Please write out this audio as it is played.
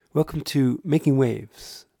Welcome to Making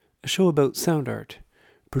Waves, a show about sound art,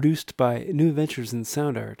 produced by New Adventures in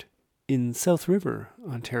Sound Art in South River,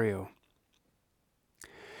 Ontario.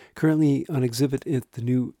 Currently on exhibit at the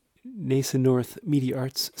new NASA North Media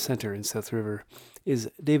Arts Centre in South River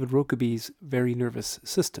is David Rokaby's Very Nervous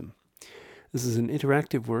System. This is an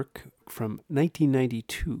interactive work from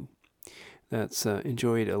 1992 that's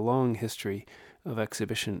enjoyed a long history of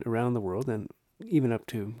exhibition around the world and even up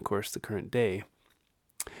to, of course, the current day.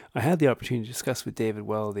 I had the opportunity to discuss with David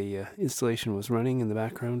while the installation was running in the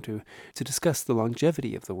background to discuss the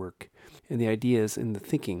longevity of the work and the ideas and the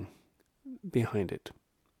thinking behind it.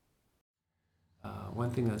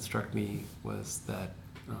 One thing that struck me was that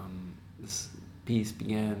this piece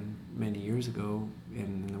began many years ago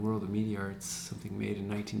in the world of media arts. Something made in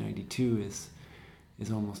 1992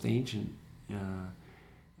 is almost ancient,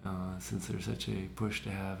 since there's such a push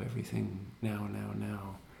to have everything now.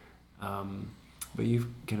 But you've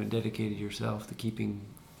kind of dedicated yourself to keeping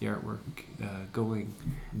the artwork going,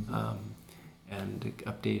 and to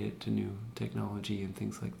update it to new technology and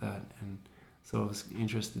things like that. And so I was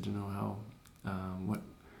interested to know how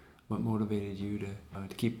what motivated you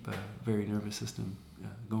to keep a Very Nervous System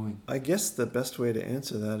going. I guess the best way to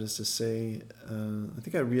answer that is to say, I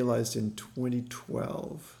think I realized in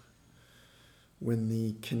 2012, when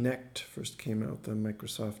the Kinect first came out, the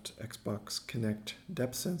Microsoft Xbox Kinect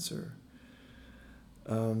depth sensor,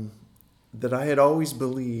 that I had always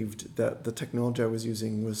believed that the technology I was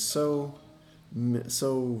using was so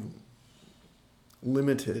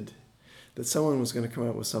limited that someone was going to come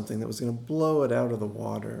out with something that was going to blow it out of the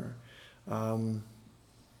water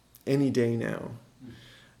any day now.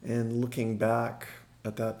 And looking back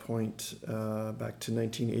at that point, back to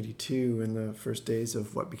 1982 and the first days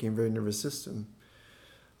of what became Very Nervous System,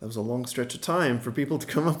 that was a long stretch of time for people to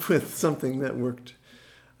come up with something that worked,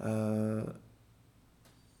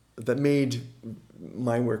 that made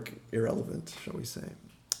my work irrelevant, shall we say.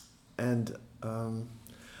 And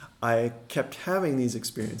I kept having these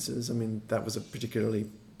experiences. I mean, that was a particularly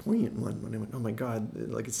poignant one when I went, oh my God,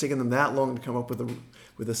 like it's taken them that long to come up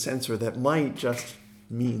with a sensor that might just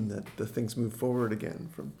mean that the things move forward again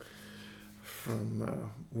from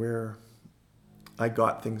where I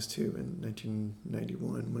got things to in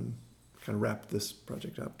 1991 when I kind of wrapped this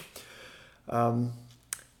project up.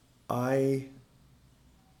 I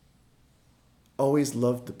always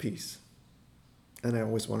loved the piece, and I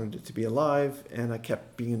always wanted it to be alive, and I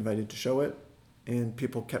kept being invited to show it, and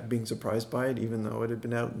people kept being surprised by it, even though it had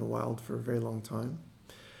been out in the wild for a very long time.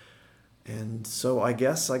 And so I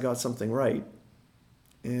guess I got something right.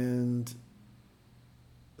 And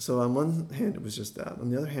so on one hand, it was just that. On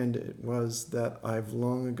the other hand, it was that I've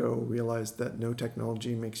long ago realized that no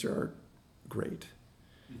technology makes your art great.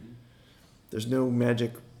 Mm-hmm. There's no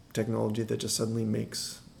magic technology that just suddenly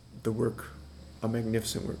makes the work a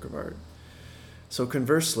magnificent work of art. So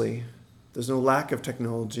conversely, there's no lack of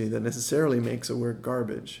technology that necessarily makes a work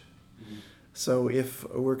garbage. Mm-hmm. So if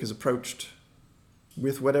a work is approached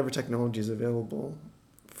with whatever technology is available,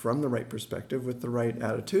 from the right perspective, with the right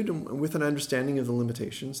attitude, and with an understanding of the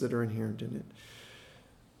limitations that are inherent in it,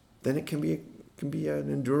 then it can be an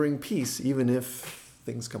enduring piece, even if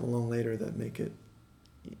things come along later that make it,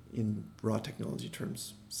 in raw technology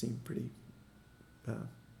terms, seem pretty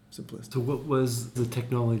simplistic. So what was the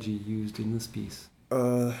technology used in this piece?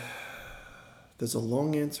 There's a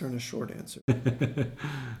long answer and a short answer.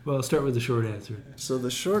 Well, I'll start with the short answer. So the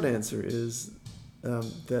short answer is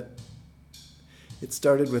that it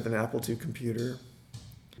started with an Apple II computer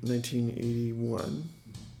in 1981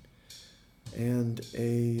 and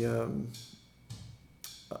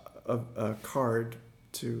a card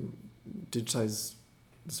to digitize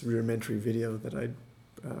this rudimentary video that I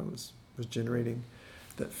was generating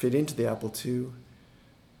that fit into the Apple II,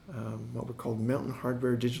 what were called Mountain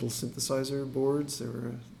Hardware digital synthesizer boards. There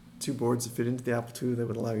were two boards that fit into the Apple II that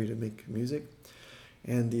would allow you to make music.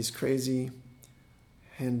 And these crazy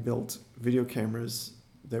hand-built video cameras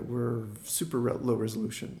that were super low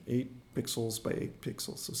resolution, 8 pixels by 8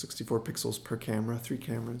 pixels, so 64 pixels per camera, 3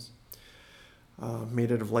 cameras,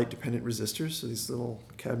 made out of light-dependent resistors, so these little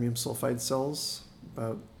cadmium sulfide cells,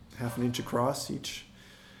 about half an inch across each,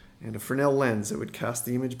 and a Fresnel lens that would cast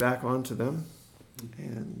the image back onto them.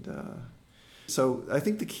 And so I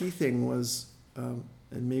think the key thing was, and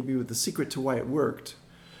maybe the secret to why it worked,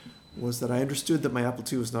 was that I understood that my Apple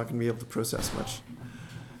II was not going to be able to process much.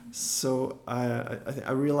 So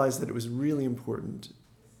I realized that it was really important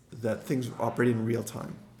that things operate in real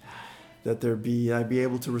time, that I'd be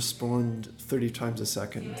able to respond 30 times a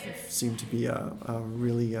second. It seemed to be a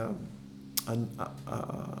really a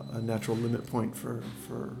natural limit point for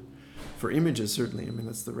For images, certainly. I mean,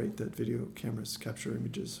 that's the rate that video cameras capture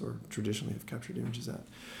images, or traditionally have captured images at.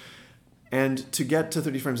 And to get to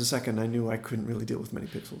 30 frames a second, I knew I couldn't really deal with many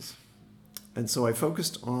pixels. And so I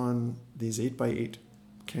focused on these 8x8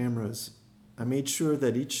 cameras. I made sure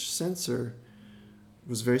that each sensor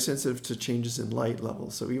was very sensitive to changes in light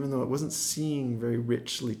levels. So even though it wasn't seeing very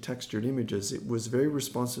richly textured images, it was very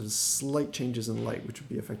responsive to slight changes in light, which would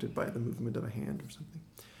be affected by the movement of a hand or something.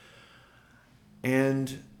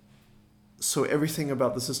 And so everything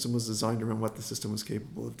about the system was designed around what the system was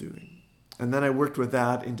capable of doing. And then I worked with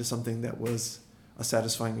that into something that was a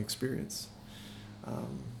satisfying experience.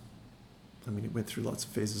 I mean, it went through lots of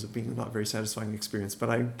phases of being a not very satisfying experience, but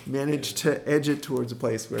I managed to edge it towards a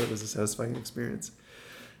place where it was a satisfying experience.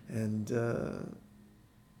 And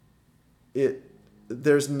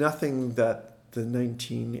there's nothing that the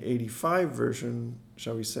 1985 version,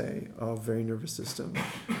 shall we say, of Very Nervous System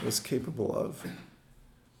was capable of.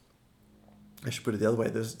 I should put it the other way.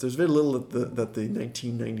 There's very little that the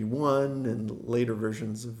 1991 and later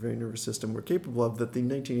versions of Very Nervous System were capable of that the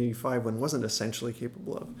 1985 one wasn't essentially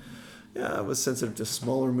capable of. Yeah, it was sensitive to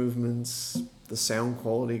smaller movements. The sound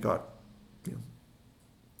quality got,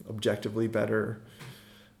 objectively better.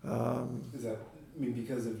 Is that,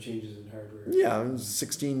 because of changes in hardware? Yeah,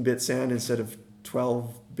 16-bit sound instead of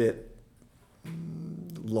 12-bit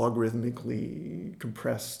logarithmically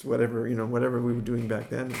compressed, whatever we were doing back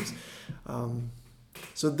then. It was,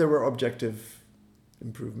 so there were objective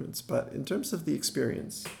improvements, but in terms of the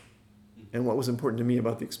experience and what was important to me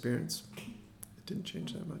about the experience, it didn't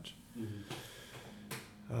change that much. Mm-hmm.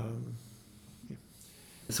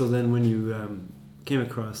 So then when you came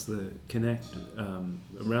across the Kinect,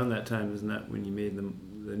 around that time, isn't that when you made the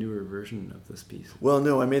newer version of this piece? Well,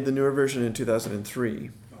 no, I made the newer version in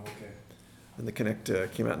 2003. Oh, okay. And the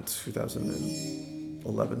Kinect came out in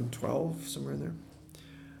 2011, 12, somewhere in there.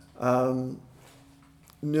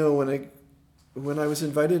 No, when I was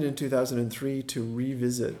invited in 2003 to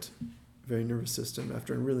revisit Very Nervous System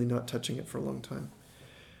after really not touching it for a long time,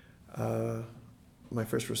 my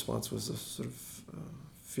first response was a sort of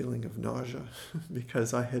feeling of nausea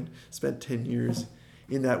because I had spent 10 years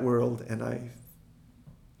in that world and I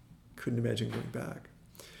couldn't imagine going back.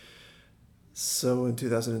 So in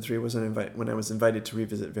 2003, when I was invited to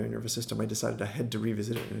revisit Very Nervous System, I decided I had to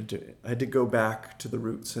revisit it. And I had to go back to the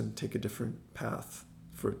roots and take a different path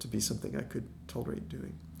for it to be something I could tolerate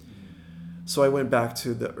doing. So I went back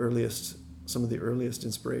to some of the earliest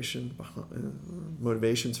inspiration,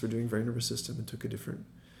 motivations for doing Very Nervous System, and took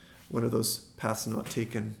one of those paths not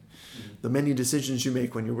taken. The many decisions you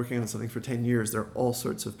make when you're working on something for 10 years, there are all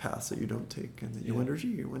sorts of paths that you don't take, and that you wonder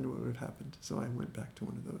what would have happened. So I went back to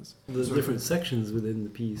one of those. Those different sections within the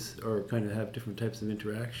piece are kind of have different types of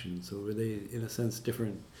interaction. So were they, in a sense,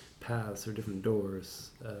 different paths or different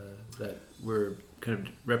doors that were kind of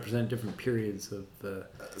represent different periods of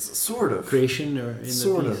sort of creation or in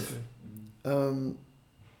sort the piece? of.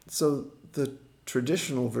 So the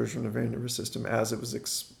traditional version of Very Nervous System, as it was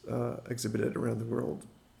exhibited around the world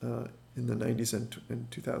in the 90s and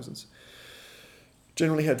 2000s,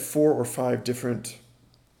 generally had 4 or 5 different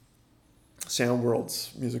sound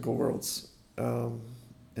worlds, musical worlds, and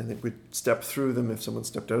it would step through them. If someone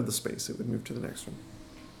stepped out of the space, it would move to the next one.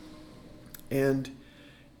 And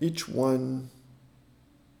each one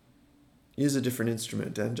is a different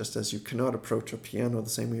instrument, and just as you cannot approach a piano the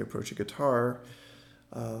same way you approach a guitar,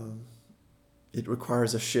 it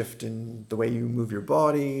requires a shift in the way you move your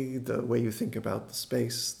body, the way you think about the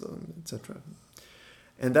space, etc.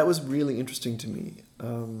 And that was really interesting to me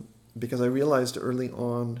because I realized early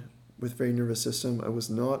on with Very Nervous System, I was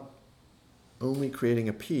not only creating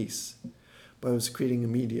a piece, but I was creating a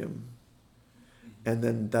medium. And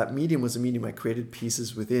then that medium was a medium I created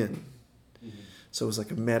pieces within. Mm-hmm. So it was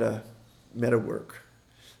like a meta work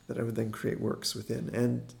that I would then create works within.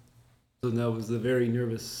 And so now was the Very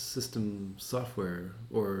Nervous System software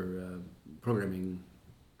or programming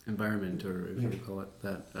environment, or if you call it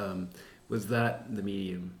that, was that the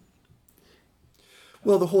medium?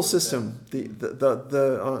 Well, the whole system, the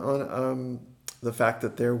fact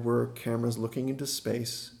that there were cameras looking into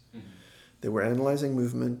space, they were analyzing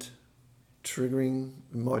movement, triggering,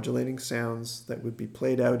 modulating sounds that would be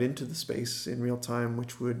played out into the space in real time,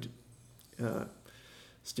 which would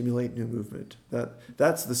stimulate new movement.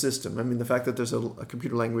 That's the system. I mean, the fact that there's a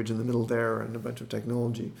computer language in the middle there and a bunch of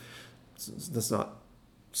technology, that's not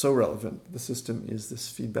so relevant. The system is this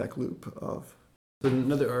feedback loop of... So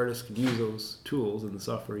another artist could use those tools in the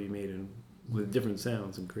software you made with different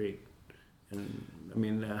sounds and create. And I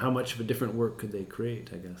mean, how much of a different work could they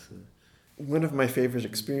create, I guess? One of my favorite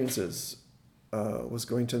experiences was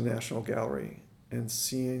going to the National Gallery and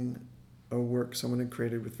seeing a work someone had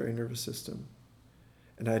created with Very Nervous System.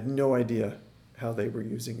 And I had no idea how they were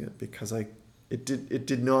using it, because it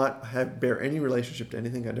did not bear any relationship to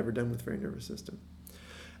anything I'd ever done with Very Nervous System.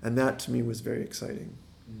 And that to me was very exciting.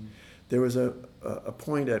 Mm-hmm. There was a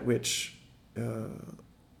point at which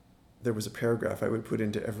there was a paragraph I would put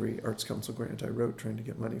into every Arts Council grant I wrote, trying to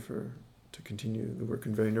get money to continue the work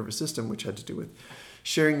in Very Nervous System, which had to do with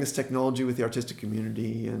sharing this technology with the artistic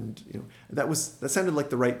community. And that sounded like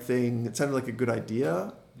the right thing. It sounded like a good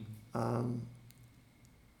idea. Mm-hmm.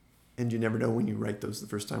 And you never know when you write those the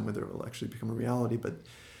first time whether it will actually become a reality. But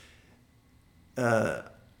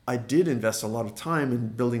I did invest a lot of time in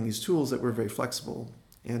building these tools that were very flexible.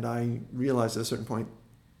 And I realized at a certain point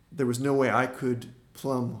there was no way I could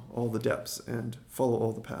plumb all the depths and follow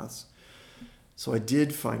all the paths. So I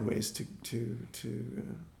did find ways to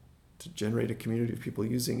generate a community of people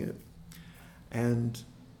using it. And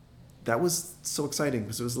that was so exciting,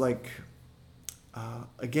 because it was like,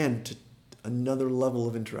 again, to another level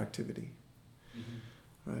of interactivity. Mm-hmm.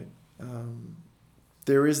 Right?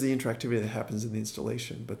 There is the interactivity that happens in the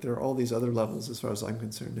installation, but there are all these other levels as far as I'm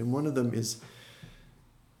concerned. And one of them is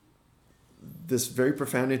this very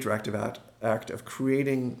profound interactive act of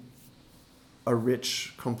creating a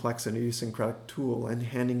rich, complex, and idiosyncratic tool and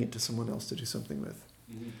handing it to someone else to do something with.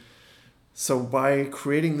 Mm-hmm. So by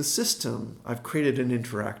creating the system, I've created an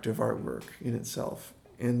interactive artwork in itself.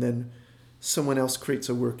 And then someone else creates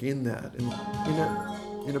a work in that.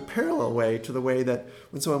 And in a parallel way to the way that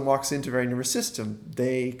when someone walks into Very Nervous System,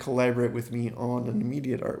 they collaborate with me on an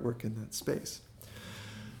immediate artwork in that space.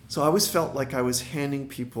 So I always felt like I was handing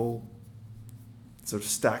people sort of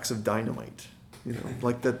stacks of dynamite,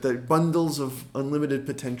 like the bundles of unlimited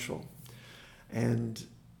potential. And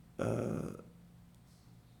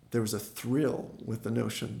there was a thrill with the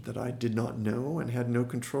notion that I did not know and had no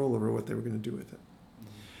control over what they were going to do with it.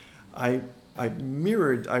 I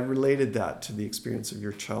related that to the experience of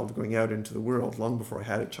your child going out into the world long before I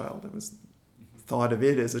had a child. I was thought of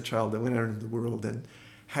it as a child that went out into the world and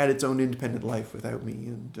had its own independent life without me,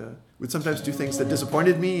 and would sometimes do things that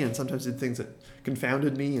disappointed me, and sometimes did things that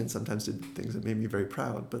confounded me, and sometimes did things that made me very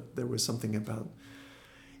proud. But there was something about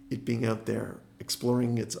it being out there,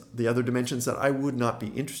 exploring the other dimensions that I would not be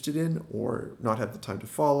interested in, or not have the time to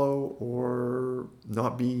follow, or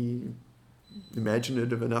not be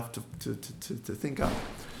imaginative enough to think of.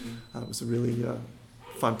 It was a really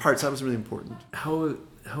fun part. So that was really important. How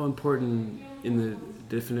important in the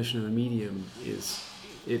definition of a medium is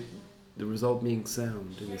the result being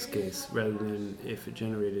sound in this case, rather than if it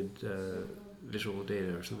generated visual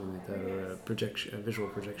data or something like that, or a visual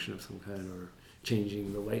projection of some kind, or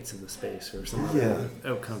changing the lights in the space or some other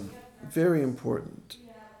outcome? Very important.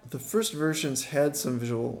 The first versions had some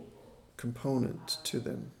visual component to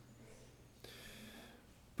them,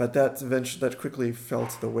 but that quickly fell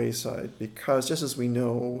to the wayside, because just as we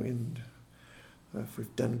know if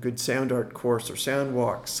we've done a good sound art course or sound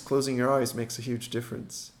walks, closing your eyes makes a huge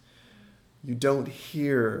difference. You don't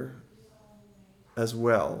hear as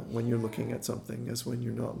well when you're looking at something as when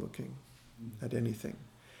you're not looking at anything.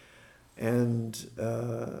 And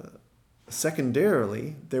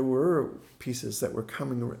secondarily, there were pieces that were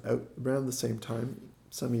coming out around the same time,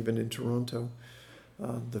 some even in Toronto,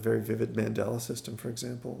 the very vivid Mandela system, for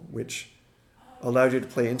example, which allowed you to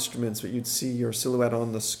play instruments, but you'd see your silhouette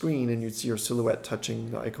on the screen and you'd see your silhouette touching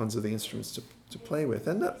the icons of the instruments to play with.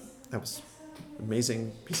 And that was an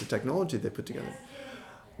amazing piece of technology they put together.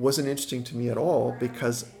 Wasn't interesting to me at all,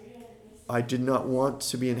 because I did not want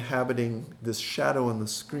to be inhabiting this shadow on the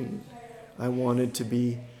screen. I wanted to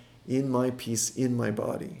be in my piece, in my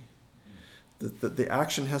body. The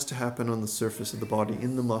action has to happen on the surface of the body,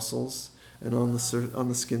 in the muscles, and on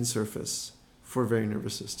the skin surface, for Very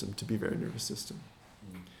Nervous System to be Very Nervous System.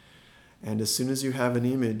 And as soon as you have an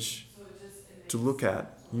image to look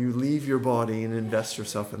at, you leave your body and invest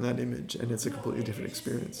yourself in that image, and it's a completely different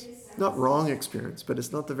experience. Not wrong experience, but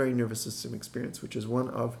it's not the Very Nervous System experience, which is one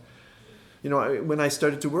of, when I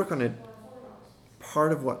started to work on it,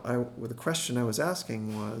 part of the question I was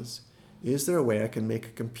asking was, is there a way I can make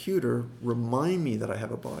a computer remind me that I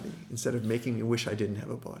have a body, instead of making me wish I didn't have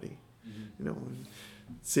a body?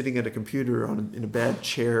 Sitting at a computer in a bad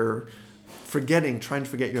chair, trying to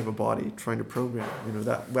forget you have a body, trying to program.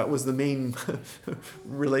 That was the main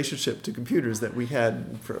relationship to computers that we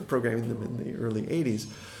had for programming them in the early 80s.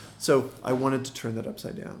 So I wanted to turn that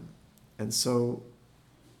upside down. And so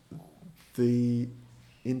the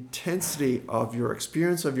intensity of your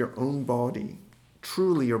experience of your own body,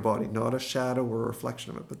 truly your body, not a shadow or a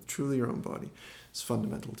reflection of it, but truly your own body, is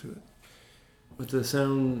fundamental to it. With the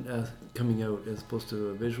sound coming out as opposed to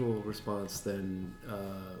a visual response, then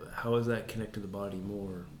how does that connect to the body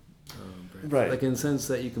more? Right. Like in the sense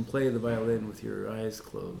that you can play the violin with your eyes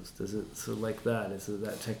closed. Is it so like that? Is it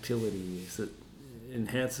that tactility? Is it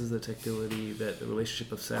enhances the tactility, that the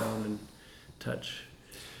relationship of sound and touch?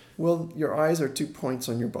 Well, your eyes are 2 points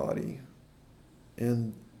on your body,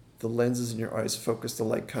 and the lenses in your eyes focus the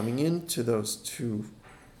light coming into those two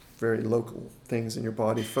very local things in your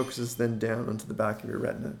body, focuses then down onto the back of your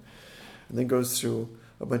retina, and then goes through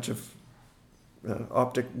a bunch of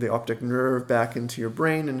the optic nerve back into your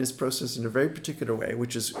brain, and is processed in a very particular way,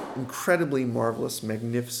 which is incredibly marvelous,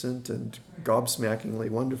 magnificent, and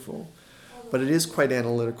gobsmackingly wonderful. But it is quite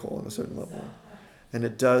analytical on a certain level. And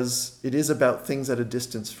it is about things at a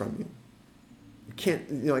distance from you. You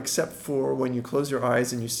can't, except for when you close your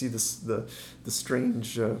eyes and you see the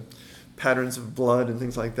strange patterns of blood and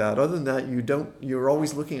things like that. Other than that, you're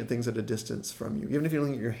always looking at things at a distance from you. Even if you're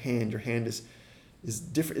looking at your hand is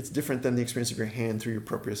different. It's different than the experience of your hand through your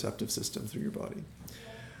proprioceptive system, through your body.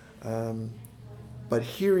 But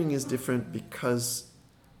hearing is different because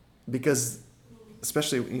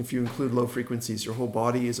especially if you include low frequencies, your whole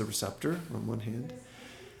body is a receptor on one hand.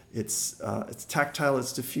 It's tactile,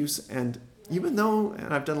 it's diffuse, and even though,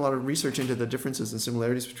 and I've done a lot of research into the differences and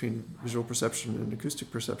similarities between visual perception and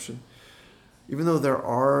acoustic perception, even though there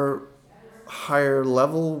are higher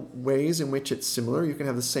level ways in which it's similar, you can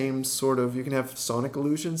have the same you can have sonic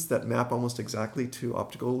illusions that map almost exactly to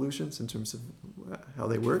optical illusions in terms of how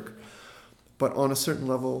they work. But on a certain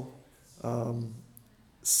level,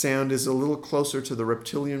 sound is a little closer to the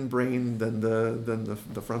reptilian brain than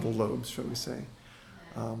the frontal lobes, shall we say.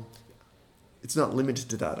 It's not limited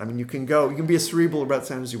to that. I mean, you can be as cerebral about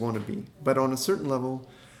sound as you want to be, but on a certain level,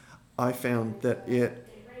 I found that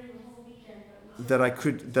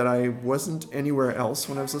I wasn't anywhere else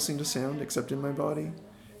when I was listening to sound except in my body.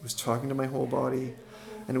 It was talking to my whole body,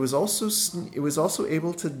 and it was also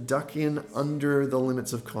able to duck in under the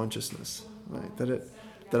limits of consciousness, right?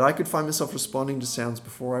 That I could find myself responding to sounds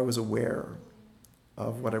before I was aware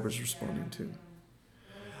of what I was responding to.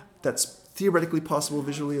 That's theoretically possible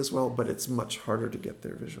visually as well, but it's much harder to get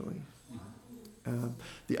there visually.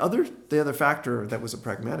 The other factor that was a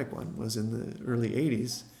pragmatic one was in the early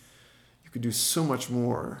 80s, you could do so much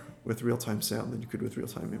more with real-time sound than you could with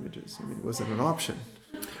real-time images. I mean, it wasn't an option.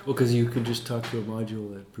 Well, because you could just talk to a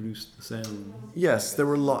module that produced the sound. Yes, there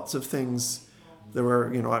were lots of things. There were,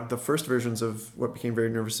 the first versions of what became Very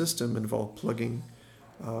Nervous System involved plugging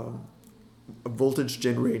voltage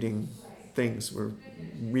generating things. We're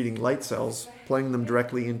reading light cells, plugging them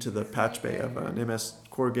directly into the patch bay of an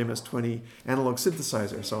Korg MS-20 analog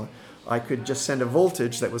synthesizer. So I could just send a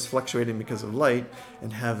voltage that was fluctuating because of light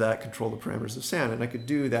and have that control the parameters of sound. And I could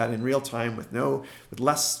do that in real time with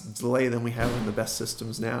less delay than we have in the best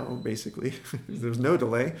systems now, basically. There's no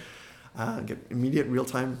delay. Get immediate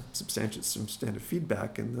real-time substantive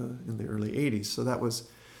feedback in the early 80s. So that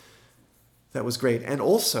was great. And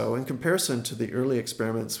also, in comparison to the early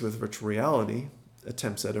experiments with virtual reality,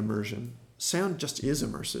 attempts at immersion, sound just is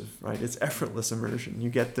immersive, right? It's effortless immersion. You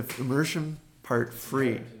get the immersion part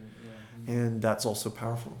free, and that's also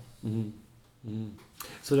powerful. Mm-hmm. Mm-hmm.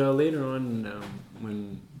 So now later on,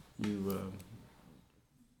 when you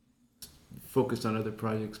focused on other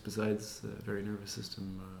projects besides the Very Nervous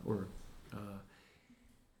System,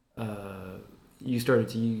 you started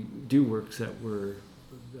to do works that were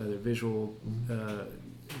either visual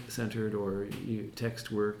centered or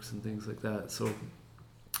text works and things like that. So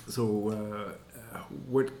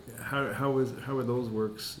how were those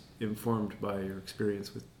works informed by your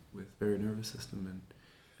experience with Very Nervous System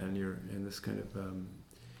and this kind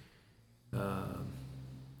of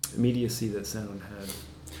immediacy that sound had?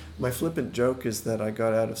 My flippant joke is that I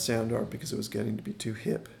got out of sound art because it was getting to be too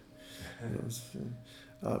hip. It was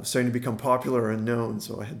starting to become popular and known,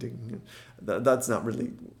 so I had to. That's not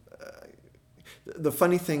really. The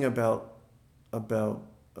funny thing about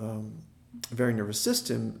Very Nervous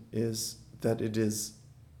System is that it is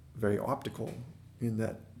very optical in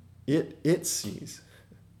that it sees.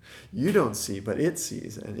 You don't see, but it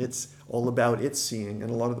sees, and it's all about it seeing.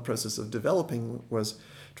 And a lot of the process of developing was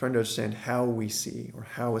trying to understand how we see, or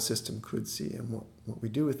how a system could see, and what we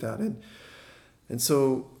do with that. And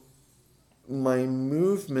so my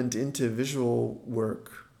movement into visual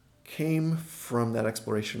work came from that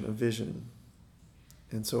exploration of vision.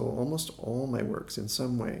 And so almost all my works, in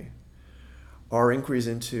some way, are inquiries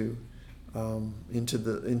into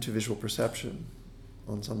visual perception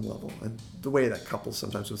on some level, and the way that couples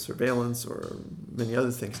sometimes with surveillance or many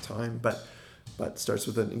other things, time, but starts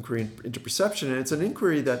with an inquiry into perception, and it's an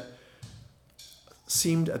inquiry that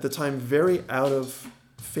seemed at the time very out of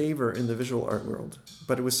favor in the visual art world,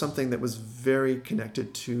 but it was something that was very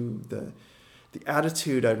connected to the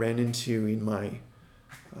attitude I ran into in my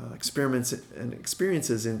experiments and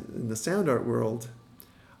experiences in the sound art world.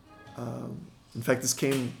 In fact, this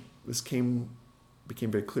became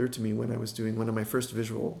very clear to me when I was doing one of my first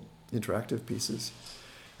visual interactive pieces.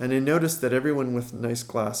 And I noticed that everyone with nice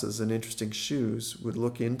glasses and interesting shoes would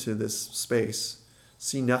look into this space,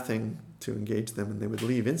 see nothing to engage them, and they would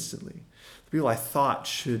leave instantly. The people I thought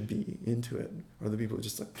should be into it are the people who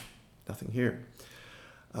just like, nothing here.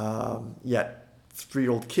 Yet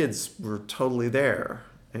 3-year-old kids were totally there.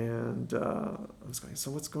 And I was going, so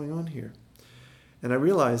what's going on here? And I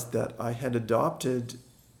realized that I had adopted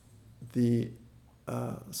the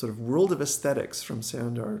sort of world of aesthetics from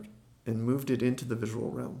sound art and moved it into the visual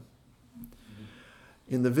realm.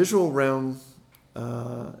 In the visual realm,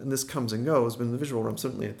 and this comes and goes, but in the visual realm,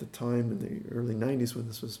 certainly at the time in the early 90s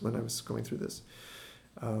when I was going through this,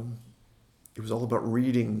 it was all about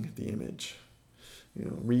reading the image. You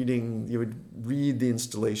would read the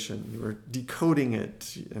installation, you were decoding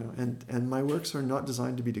it, and my works are not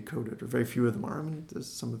designed to be decoded, or very few of them are. I mean,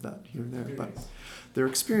 there's some of that here and there, but they're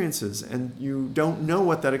experiences, and you don't know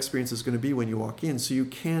what that experience is going to be when you walk in, so you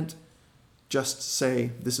can't just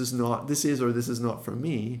say, this is or this is not for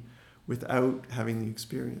me, without having the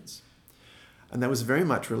experience. And that was very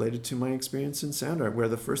much related to my experience in sound art, where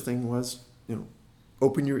the first thing was,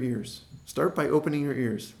 open your ears. Start by opening your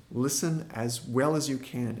ears. Listen as well as you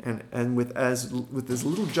can, and with as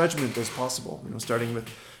little judgment as possible. Starting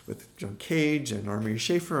with John Cage and Armory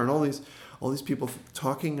Schaefer and all these people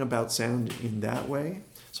talking about sound in that way.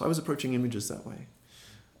 So I was approaching images that way,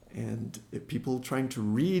 and if people trying to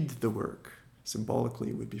read the work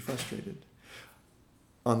symbolically would be frustrated.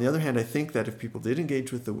 On the other hand, I think that if people did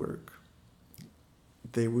engage with the work,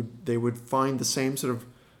 they would find the same sort of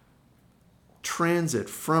transit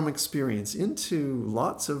from experience into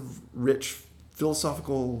lots of rich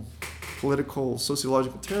philosophical, political,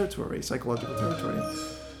 sociological territory, psychological territory.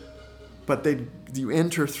 But you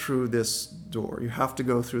enter through this door. You have to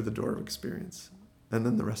go through the door of experience, and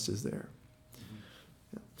then the rest is there.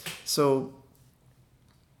 Yeah. So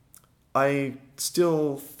I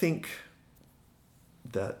still think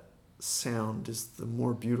that sound is the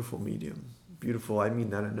more beautiful medium. Beautiful, I mean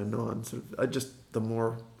that in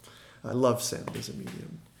a I love sound as a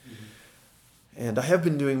medium. Mm-hmm. And I have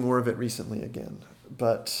been doing more of it recently again.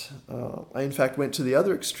 But I, in fact, went to the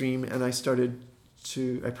other extreme, and I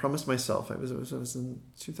promised myself, I was in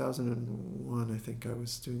 2001, I think, I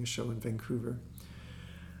was doing a show in Vancouver.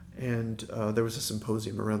 And there was a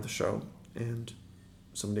symposium around the show, and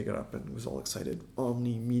somebody got up and was all excited.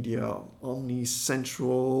 Omni-media,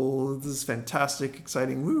 omni-central, this is fantastic,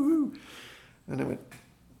 exciting, woo-woo. And I went,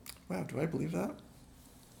 wow, do I believe that?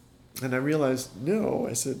 And I realized, no,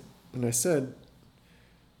 I said,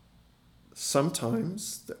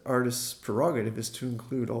 sometimes the artist's prerogative is to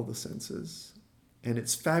include all the senses. And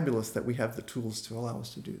it's fabulous that we have the tools to allow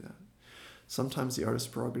us to do that. Sometimes the artist's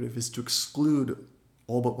prerogative is to exclude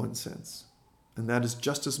all but one sense. And that is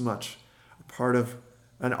just as much a part of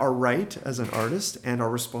our right as an artist, and our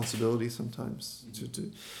responsibility sometimes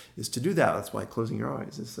is to do that. That's why closing your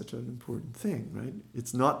eyes is such an important thing, right?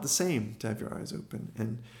 It's not the same to have your eyes open.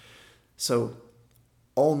 And so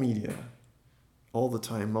all media, all the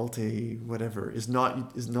time, whatever, is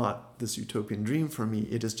not this utopian dream for me.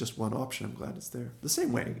 It is just one option. I'm glad it's there. The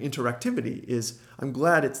same way, interactivity is, I'm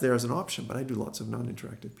glad it's there as an option, but I do lots of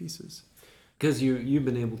non-interactive pieces. Because you've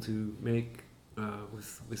been able to make,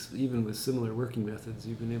 even with similar working methods,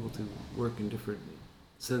 you've been able to work in different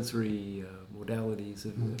sensory modalities,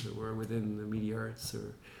 if it were within the media arts.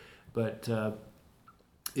 But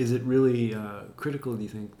is it really critical, do you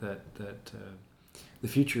think, that the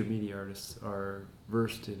future media artists are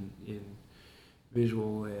versed in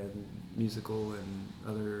visual and musical and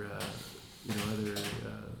other,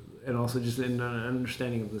 and also just in an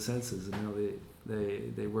understanding of the senses and how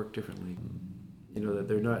they work differently? That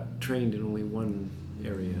they're not trained in only one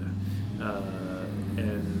area,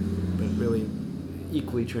 but really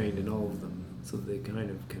equally trained in all of them, so they kind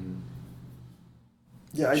of can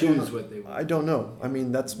choose what they want. I don't know. I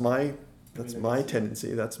mean, that's my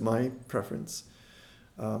tendency. That's my preference.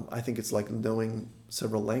 I think it's like knowing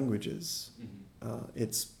several languages. Mm-hmm.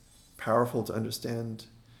 It's powerful to understand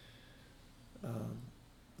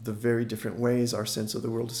the very different ways our sense of the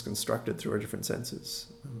world is constructed through our different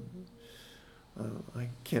senses. I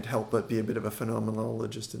can't help but be a bit of a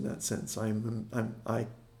phenomenologist in that sense.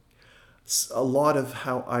 A lot of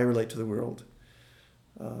how I relate to the world,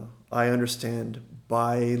 I understand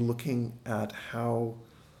by looking at how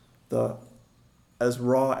the as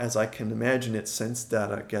raw as I can imagine it, sense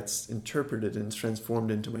data gets interpreted and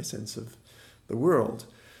transformed into my sense of the world,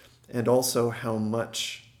 and also how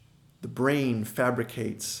much the brain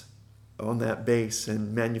fabricates on that base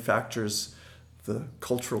and manufactures the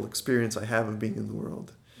cultural experience I have of being in the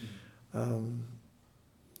world.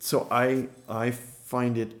 So I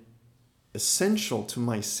find it essential to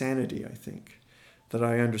my sanity, I think, that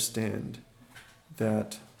I understand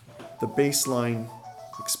that the baseline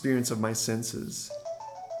experience of my senses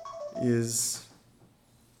is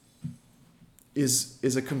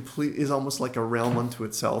almost like a realm unto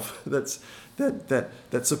itself that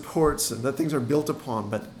supports and that things are built upon,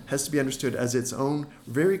 but has to be understood as its own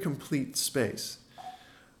very complete space.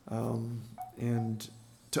 And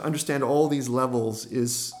to understand all these levels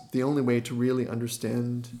is the only way to really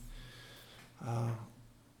understand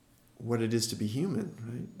what it is to be human,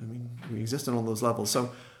 right? I mean, we exist on all those levels.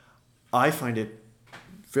 So I find it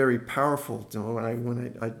very powerful. You know,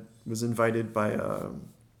 when I was invited by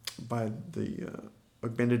the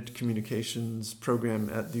augmented communications program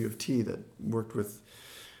at the U of T that worked with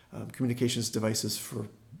communications devices for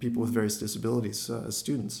people with various disabilities as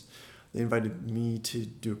students. They invited me to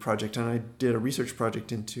do a project, and I did a research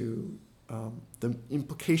project into the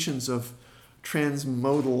implications of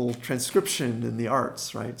transmodal transcription in the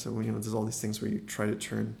arts, right? So there's all these things where you try to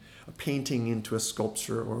turn a painting into a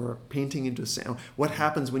sculpture or a painting into a sound. What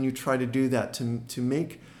happens when you try to do that to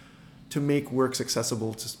make works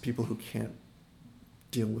accessible to people who can't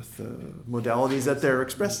deal with the modalities that they're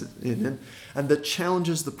expressed in, and that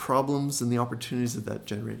challenges the problems and the opportunities that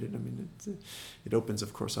generated. I mean, it opens,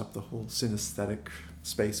 of course, up the whole synesthetic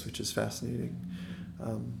space, which is fascinating.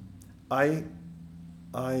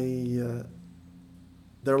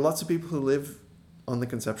 There are lots of people who live on the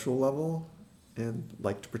conceptual level and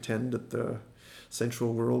like to pretend that the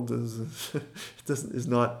sensual world is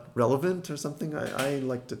not relevant or something.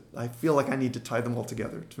 I feel like I need to tie them all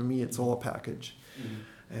together. To me, it's all a package. Mm-hmm.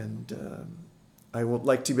 And I would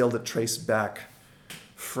like to be able to trace back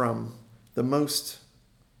from the most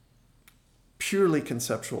purely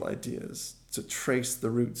conceptual ideas to trace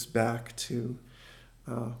the roots back to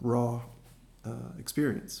raw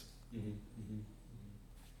experience. Mm-hmm. Mm-hmm.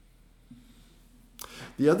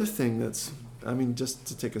 The other thing just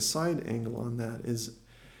to take a side angle on that is,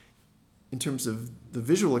 in terms of the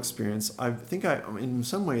visual experience, I think in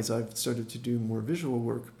some ways I've started to do more visual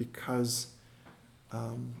work because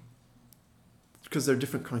there are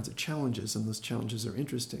different kinds of challenges, and those challenges are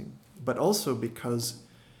interesting, but also because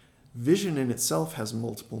vision in itself has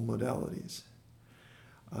multiple modalities.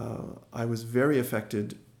 I was very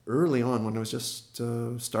affected early on when I was just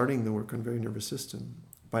starting the work on Very Nervous System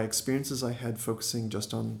by experiences I had focusing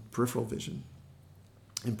just on peripheral vision.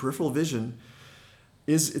 And peripheral vision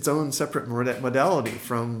is its own separate modality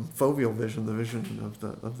from foveal vision, the vision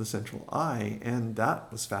of the central eye, and that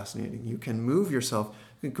was fascinating. You can move yourself,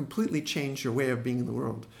 you can completely change your way of being in the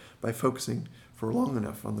world by focusing for long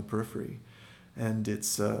enough on the periphery. And it's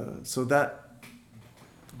so that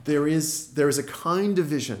there is a kind of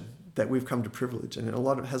vision that we've come to privilege, and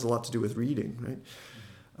it has a lot to do with reading, right?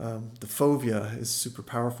 The fovea is super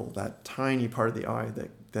powerful, that tiny part of the eye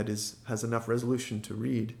that has enough resolution to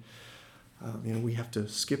read. We have to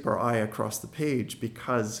skip our eye across the page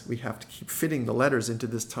because we have to keep fitting the letters into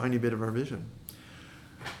this tiny bit of our vision.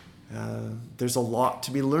 There's a lot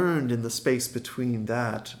to be learned in the space between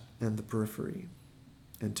that and the periphery.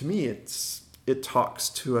 And to me, it talks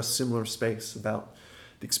to a similar space about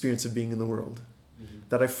the experience of being in the world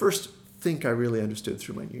that I first think I really understood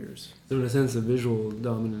through my ears. So in a sense, the visual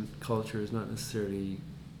dominant culture is not necessarily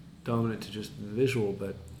dominant to just the visual,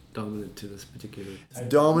 but dominant to this particular... It's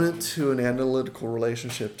dominant to an analytical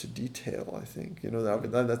relationship to detail, I think.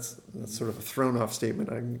 That's sort of a thrown-off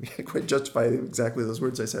statement. I can't quite justify exactly those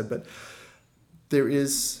words I said, but there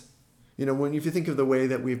is... if you think of the way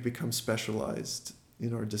that we've become specialized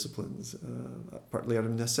in our disciplines, partly out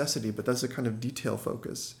of necessity, but that's a kind of detail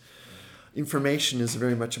focus. Information is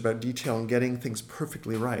very much about detail and getting things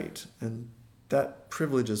perfectly right, and that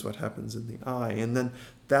privileges what happens in the eye. And then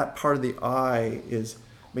that part of the eye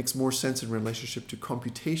makes more sense in relationship to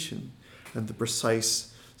computation and the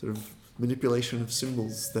precise sort of manipulation of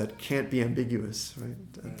symbols that can't be ambiguous, right?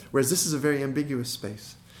 Whereas this is a very ambiguous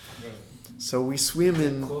space. Right. So we swim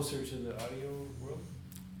in... Closer to the audio world?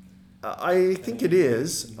 I think it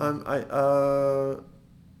is.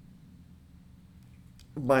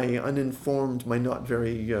 My uninformed, my not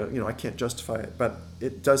very, I can't justify it, but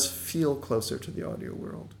it does feel closer to the audio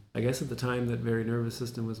world. I guess at the time that Very Nervous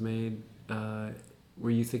System was made, were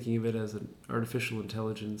you thinking of it as an artificial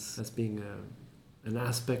intelligence, as being an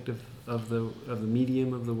aspect of the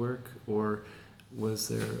medium of the work, or was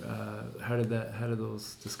there? How did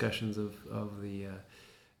those discussions of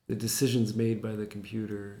the decisions made by the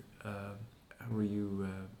computer? How were you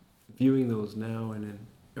viewing those now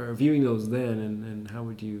or viewing those then, and how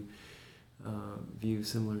would you view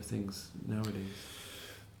similar things nowadays?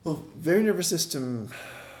 Well, Very Nervous System,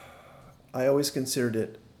 I always considered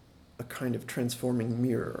it a kind of transforming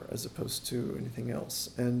mirror as opposed to anything else.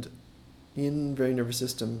 And in Very Nervous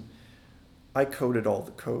System, I coded all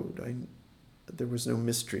the code. There was no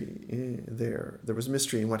mystery there. There was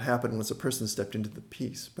mystery in what happened once a person stepped into the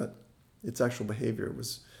piece, but its actual behavior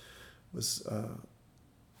was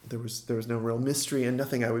there was no real mystery, and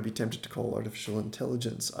nothing I would be tempted to call artificial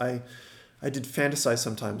intelligence. I did fantasize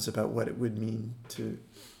sometimes about what it would mean to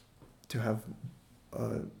have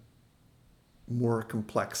a more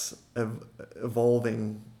complex,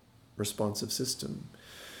 evolving, responsive system.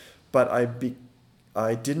 But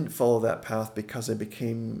I didn't follow that path because I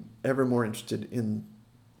became ever more interested in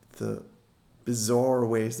the bizarre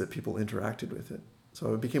ways that people interacted with it.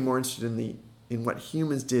 So I became more interested in what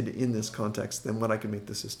humans did in this context than what I could make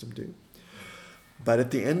the system do. But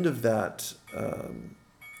at the end of that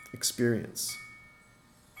experience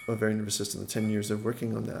of Very Nervous System, the 10 years of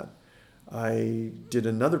working on that, I did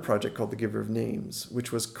another project called The Giver of Names,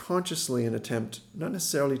 which was consciously an attempt not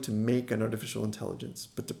necessarily to make an artificial intelligence,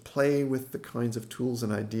 but to play with the kinds of tools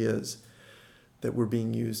and ideas that were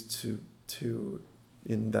being used to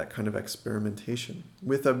in that kind of experimentation,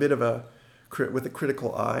 with a bit of a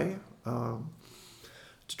critical eye,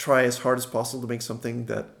 to try as hard as possible to make something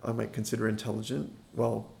that I might consider intelligent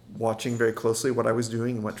while watching very closely what I was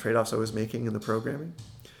doing and what trade-offs I was making in the programming.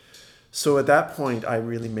 So at that point, I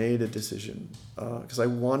really made a decision because I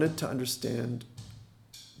wanted to understand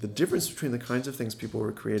the difference between the kinds of things people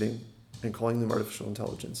were creating and calling them artificial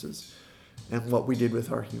intelligences and what we did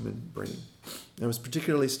with our human brain. And I was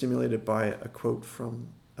particularly stimulated by a quote from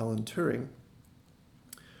Alan Turing,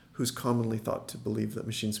 who's commonly thought to believe that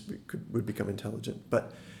machines would become intelligent.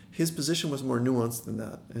 But his position was more nuanced than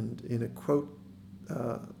that. And in a quote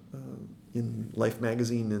in Life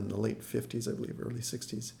magazine in the late 50s, I believe, early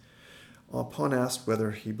 60s, upon asked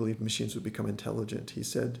whether he believed machines would become intelligent, he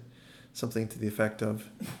said something to the effect of,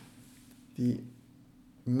 the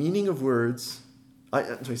meaning of words,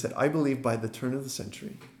 so he said, I believe by the turn of the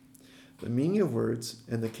century, the meaning of words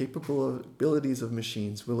and the capabilities of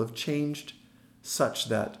machines will have changed such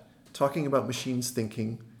that talking about machines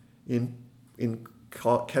thinking in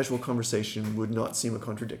casual conversation would not seem a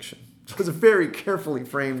contradiction. So it's a very carefully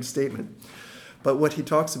framed statement. But what he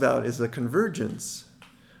talks about is a convergence,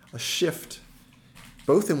 a shift,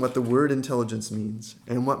 both in what the word intelligence means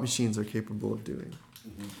and what machines are capable of doing.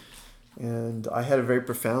 Mm-hmm. And I had a very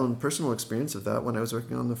profound personal experience of that when I was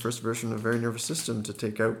working on the first version of Very Nervous System to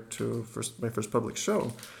take out to my first public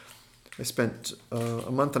show. I spent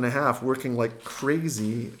a month and a half working like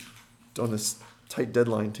crazy on this tight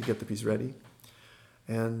deadline to get the piece ready,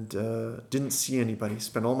 and didn't see anybody.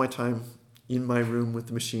 Spent all my time in my room with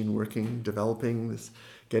the machine, working, developing this,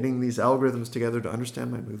 getting these algorithms together to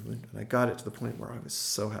understand my movement. And I got it to the point where I was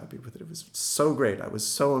so happy with it. It was so great. I was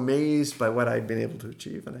so amazed by what I'd been able to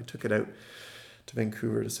achieve. And I took it out to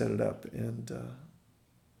Vancouver to set it up and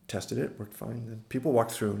tested it. Worked fine. And people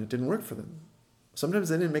walked through and it didn't work for them. Sometimes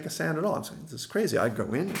they didn't make a sound at all. I'm saying, this is crazy. I'd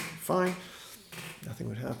go in, fine. Nothing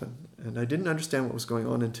would happen. And I didn't understand what was going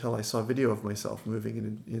on until I saw a video of myself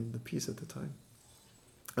moving in the piece at the time.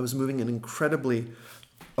 I was moving in incredibly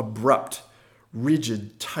abrupt,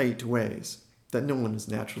 rigid, tight ways that no one is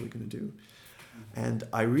naturally going to do. And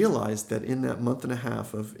I realized that in that month and a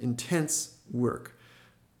half of intense work,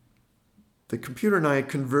 the computer and I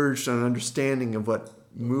converged on an understanding of what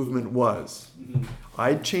movement was.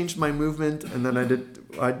 I'd changed my movement, and then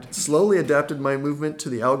I'd slowly adapted my movement to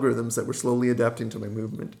the algorithms that were slowly adapting to my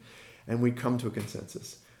movement, and we'd come to a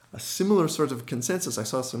consensus. I saw a similar sort of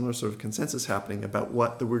consensus happening about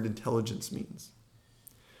what the word intelligence means.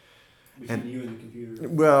 Between you and the computer?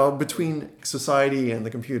 Well, between society and the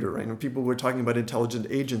computer, right? And people were talking about intelligent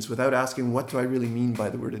agents without asking, what do I really mean by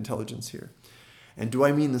the word intelligence here? And do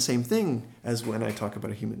I mean the same thing as when I talk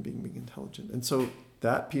about a human being being intelligent? And so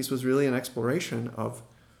that piece was really an exploration of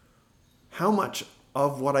how much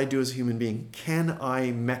of what I do as a human being can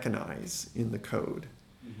I mechanize in the code,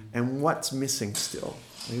 and what's missing still.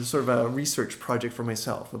 It was sort of a research project for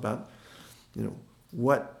myself about,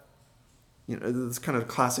 this kind of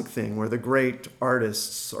classic thing where the great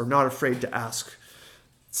artists are not afraid to ask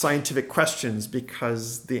scientific questions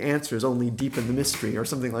because the answers only deepen the mystery or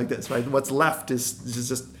something like this, right? What's left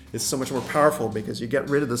is so much more powerful because you get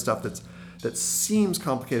rid of the stuff that seems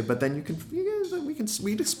complicated, but then we can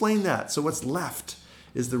explain that. So what's left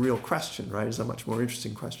is the real question, right? Is a much more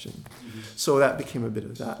interesting question. So that became a bit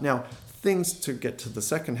of that. Now, things, to get to the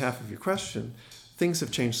second half of your question, things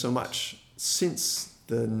have changed so much since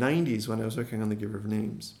the 90s when I was working on the Giver of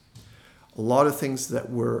Names. A lot of things that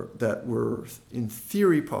were in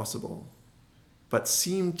theory possible, but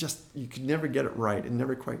seemed just, you could never get it right, it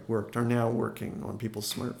never quite worked, are now working on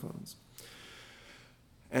people's smartphones.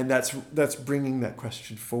 And that's bringing that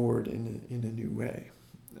question forward in a new way.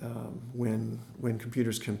 When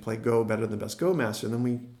computers can play Go better than the best Go master, then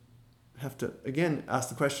we have to, again, ask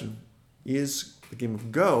the question, is the game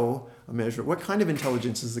of Go a measure? What kind of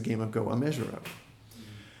intelligence is the game of Go a measure of?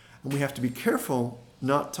 And we have to be careful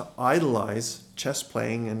not to idolize chess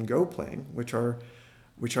playing and Go playing, which are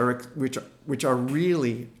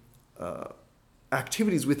really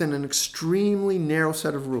activities within an extremely narrow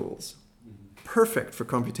set of rules, perfect for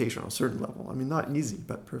computation on a certain level. I mean, not easy,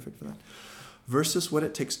 but perfect for that. Versus what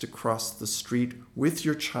it takes to cross the street with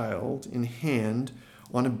your child in hand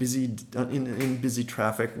on a in busy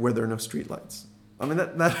traffic where there are no streetlights. I mean,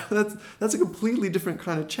 that's a completely different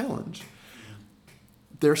kind of challenge.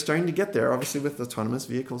 They're starting to get there, obviously, with autonomous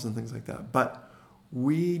vehicles and things like that. But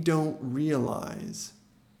we don't realize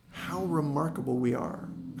how remarkable we are,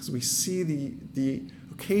 because we see the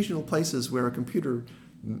occasional places where a computer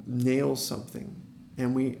nails something,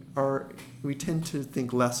 and we tend to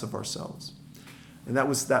think less of ourselves. And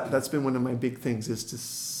that's been one of my big things, is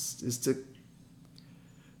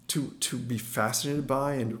to be fascinated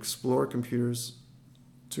by and to explore computers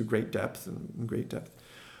to great depth and great depth.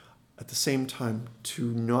 At the same time,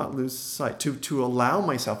 to not lose sight, to allow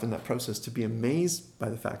myself in that process to be amazed by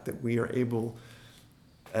the fact that we are able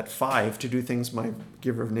at 5 to do things my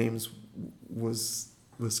Giver of Names was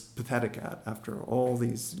pathetic at after all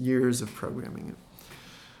these years of programming it.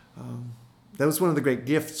 That was one of the great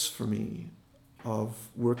gifts for me of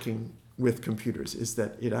working with computers, is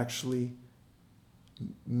that it actually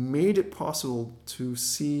made it possible to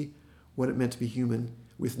see what it meant to be human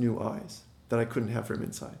with new eyes that I couldn't have from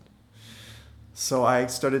inside. So I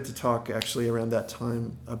started to talk actually around that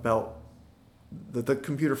time about that the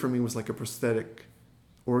computer for me was like a prosthetic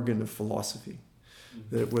organ of philosophy.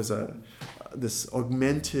 That it was this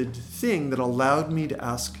augmented thing that allowed me to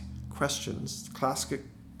ask questions, classic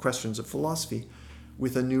questions of philosophy,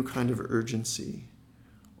 with a new kind of urgency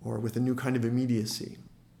or with a new kind of immediacy.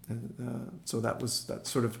 And so that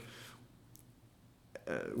sort of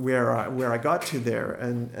where I got to there.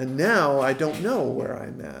 And now I don't know where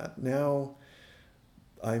I'm at. Now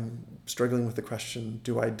I'm struggling with the question,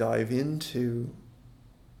 do I dive into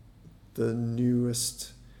the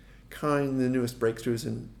newest breakthroughs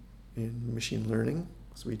in machine learning?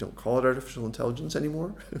 So we don't call it artificial intelligence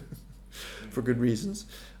anymore for good reasons.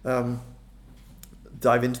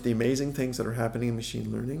 Dive into the amazing things that are happening in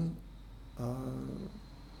machine learning.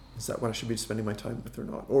 Is that what I should be spending my time with or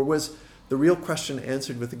not? Or was the real question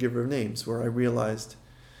answered with the Giver of Names, where I realized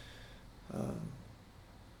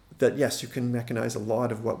that yes, you can mechanize a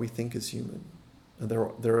lot of what we think is human. And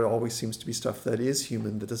there always seems to be stuff that is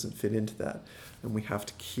human that doesn't fit into that. And we have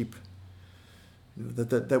to keep,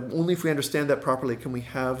 that only if we understand that properly can we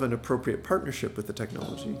have an appropriate partnership with the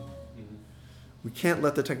technology. We can't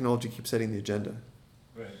let the technology keep setting the agenda.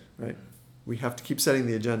 Right? We have to keep setting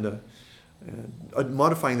the agenda and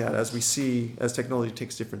modifying that as technology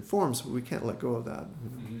takes different forms, but we can't let go of that.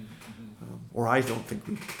 Or I don't think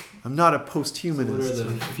I'm not a post-humanist. So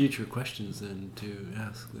what are the future questions then to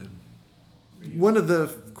ask then? One of the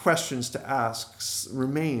questions to ask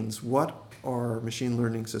remains, what are machine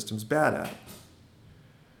learning systems bad at?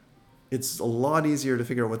 It's a lot easier to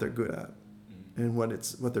figure out what they're good at. And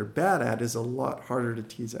what they're bad at is a lot harder to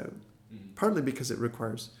tease out. Partly because it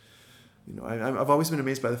requires, I've always been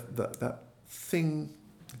amazed by that thing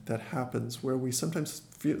that happens where we sometimes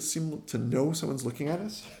seem to know someone's looking at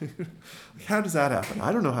us. How does that happen?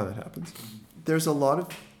 I don't know how that happens. There's a lot of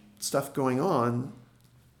stuff going on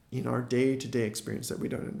in our day-to-day experience that we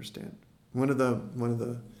don't understand. One of the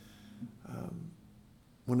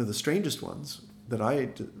strangest ones that I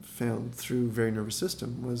found through Very Nervous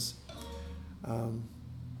System was, I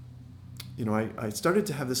started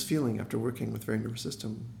to have this feeling after working with Very Nervous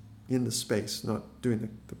System in the space, not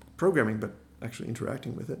doing the programming, but actually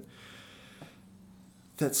interacting with it.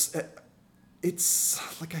 It's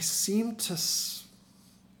like it seemed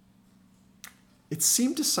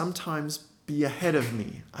to sometimes be ahead of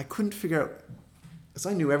me. I couldn't figure out, because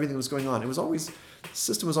I knew everything was going on. The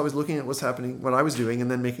system was always looking at what's happening, what I was doing,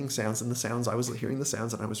 and then making sounds, and I was hearing the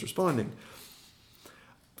sounds and I was responding.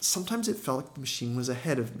 Sometimes it felt like the machine was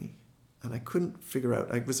ahead of me, and I couldn't figure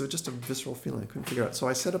out. It was just a visceral feeling I couldn't figure out. So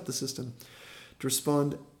I set up the system to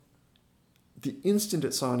respond the instant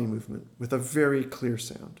it saw any movement with a very clear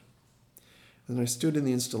sound. And I stood in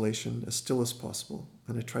the installation as still as possible,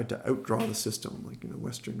 and I tried to outdraw the system, like,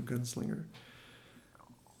 Western gunslinger.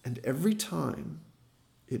 And every time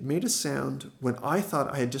it made a sound when I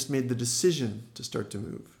thought I had just made the decision to start to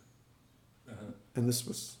move. And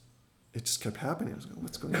it just kept happening. I was going,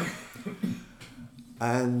 what's going on?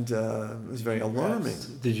 And it was very alarming.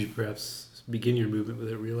 Did you perhaps begin your movement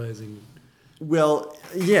without realizing? Well,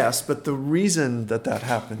 yes, but the reason that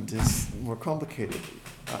happened is more complicated.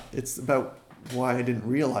 It's about why I didn't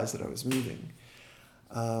realize that I was moving.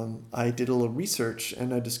 I did a little research,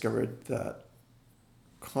 and I discovered that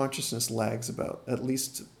consciousness lags about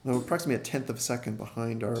approximately a tenth of a second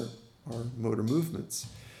behind our motor movements.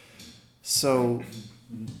 So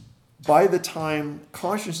by the time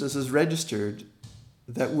consciousness is registered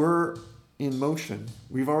that we're in motion,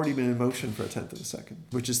 we've already been in motion for a tenth of a second,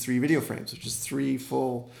 which is 3 video frames, which is 3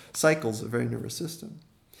 full cycles of vagus nervous system.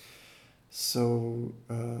 So,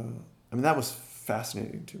 that was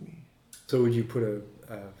fascinating to me. So would you put a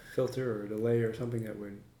filter or a delay or something that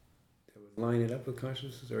would line it up with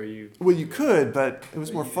consciousness, or are you? Well, you could, but it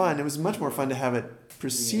was more fun. It was much more fun to have it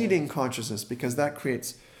preceding consciousness, because that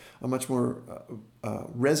creates a much more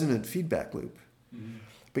resonant feedback loop. Mm-hmm.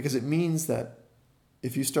 Because it means that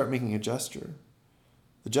if you start making a gesture,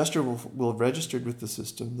 the gesture will have registered with the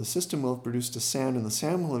system will have produced a sound, and the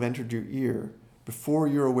sound will have entered your ear before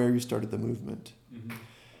you're aware you started the movement. Mm-hmm.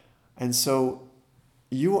 And so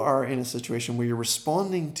you are in a situation where you're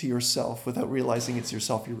responding to yourself without realizing it's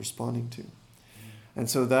yourself you're responding to. And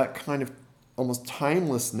so that kind of almost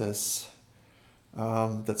timelessness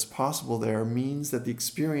that's possible there means that the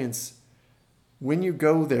experience, when you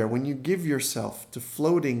go there, when you give yourself to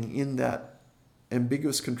floating in that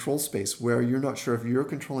ambiguous control space where you're not sure if you're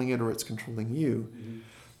controlling it or it's controlling you, mm-hmm.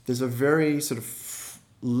 there's a very sort of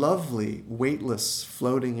lovely, weightless,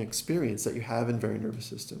 floating experience that you have in vagus nervous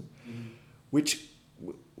system, mm-hmm. which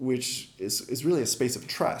is really a space of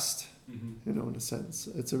trust, mm-hmm. In a sense.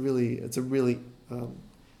 It's a really,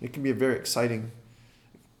 it can be a very exciting,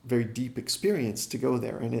 very deep experience to go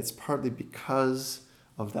there, and it's partly because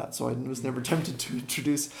of that. So I was never tempted to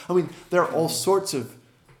introduce. There are all sorts of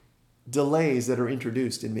delays that are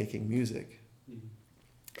introduced in making music, mm-hmm.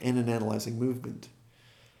 and in analyzing movement.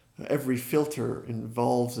 Every filter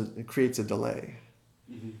it creates a delay.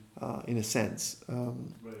 Mm-hmm. In a sense, right.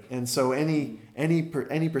 And so any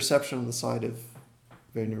perception on the side of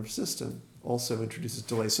vagus nervous system also introduces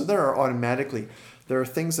delay. So there are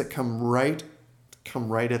things that come right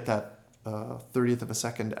at that 30th of a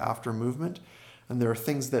second after movement, and there are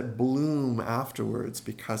things that bloom afterwards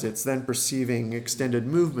because it's then perceiving extended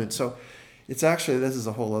movement. So it's actually this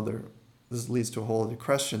leads to a whole other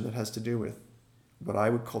question that has to do with what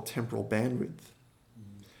I would call temporal bandwidth.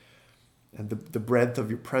 And the breadth of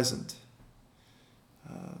your present,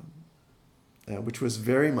 which was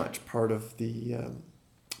very much part of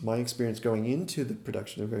my experience going into the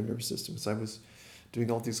production of vagus nervous system. So I was doing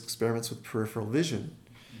all these experiments with peripheral vision,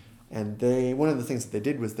 and one of the things that they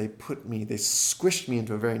did was they squished me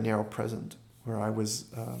into a very narrow present where I was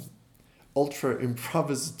ultra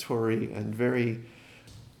improvisatory and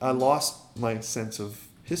I lost my sense of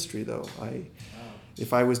history though.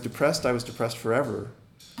 If I was depressed forever.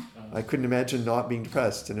 I couldn't imagine not being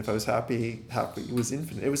depressed, and if I was happy, it was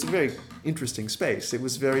infinite. It was a very interesting space. It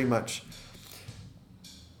was very much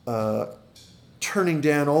turning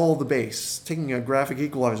down all the bass, taking a graphic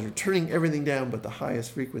equalizer, turning everything down but the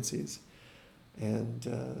highest frequencies, and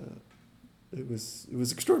it was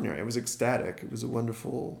extraordinary. It was ecstatic. It was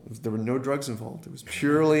there were no drugs involved. It was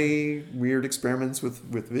purely weird experiments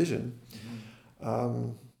with vision.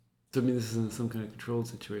 Mm-hmm. So this is some kind of controlled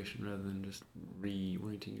situation rather than just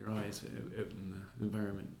reorienting your eyes out in the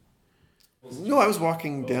environment. No, I was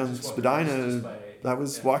walking down Spadina. I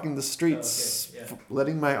was walking the streets,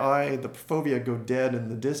 letting the fovea go dead in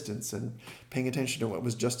the distance and paying attention to what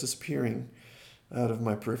was just disappearing out of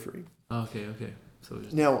my periphery. Okay. So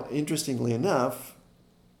now, interestingly enough,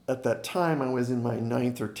 at that time I was in my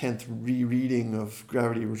 9th or 10th rereading of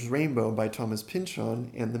Gravity's Rainbow by Thomas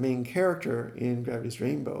Pynchon, and the main character in Gravity's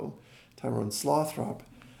Rainbow, Tyrone Slothrop,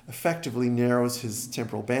 effectively narrows his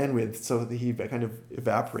temporal bandwidth so that he kind of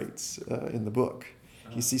evaporates in the book.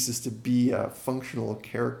 He ceases to be a functional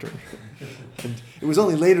character. And it was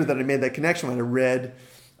only later that I made that connection when I read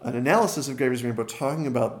an analysis of Gravity's Rainbow talking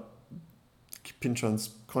about Pynchon's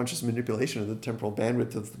conscious manipulation of the temporal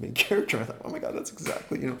bandwidth of the main character. I thought, oh my God, that's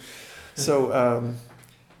exactly, So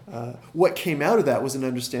what came out of that was an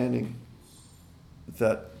understanding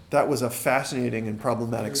that was a fascinating and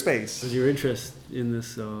problematic space. Was your interest in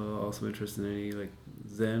this also interest in any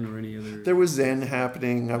Zen or any other? There was Zen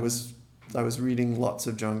happening. I was reading lots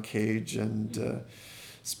of John Cage and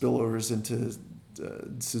spillovers into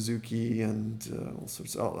Suzuki and all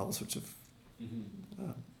sorts of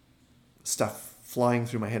stuff flying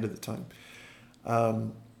through my head at the time.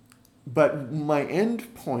 But my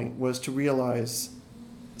end point was to realize,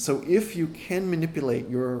 so if you can manipulate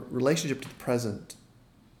your relationship to the present,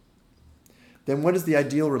 then what is the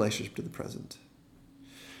ideal relationship to the present?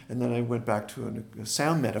 And then I went back to a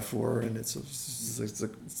sound metaphor, and it's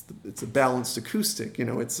a balanced acoustic.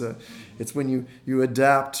 It's when you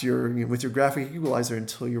adapt with your graphic equalizer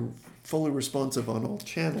until you're fully responsive on all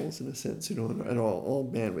channels, in a sense, and all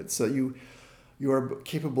bandwidth. So you are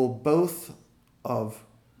capable both of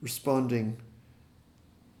responding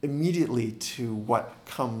immediately to what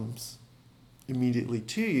comes immediately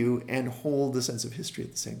to you, and hold the sense of history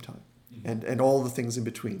at the same time, and all the things in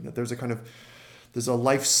between. That there's a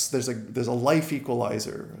life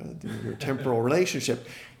equalizer in your temporal relationship,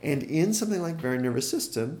 and in something like vagus nervous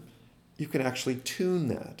system, you can actually tune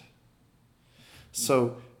that.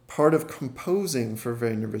 So part of composing for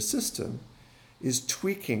vagus nervous system is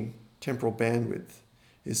tweaking temporal bandwidth,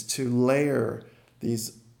 is to layer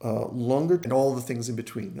these longer and all the things in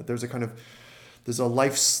between. That there's a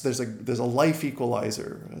life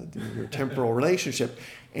equalizer in your temporal relationship,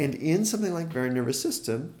 and in something like vagus nervous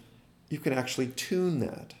system, you can actually tune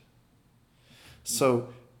that.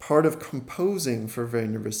 So part of composing for vagus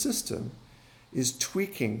nervous system is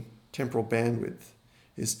tweaking temporal bandwidth,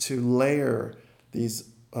 is to layer these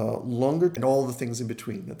longer and all the things in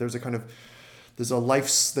between. That there's a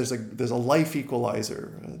life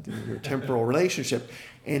equalizer in your temporal relationship,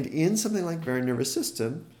 and in something like vagus nervous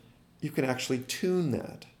system, you can actually tune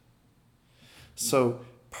that. So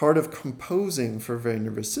part of composing for vagus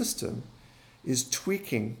nervous system is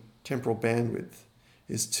tweaking temporal bandwidth,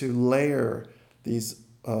 is to layer these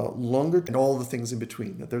longer and all the things in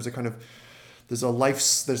between. That there's a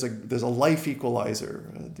life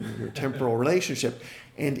equalizer in your temporal relationship,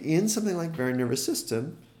 and in something like vagus nervous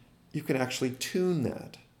system, you can actually tune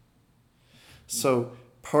that. So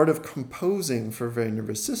part of composing for vagus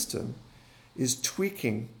nervous system is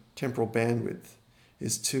tweaking temporal bandwidth,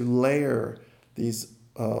 is to layer these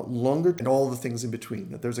longer and all the things in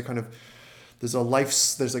between. That there's a life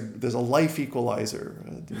equalizer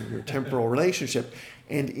in your temporal relationship,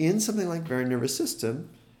 and in something like vagus nervous system,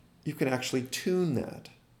 you can actually tune that.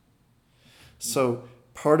 So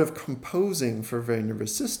part of composing for vagus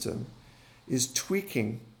nervous system is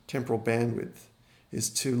tweaking temporal bandwidth, is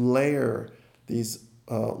to layer these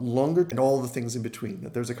longer and all the things in between.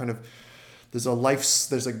 That there's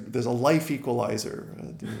a life equalizer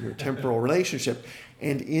in your temporal relationship,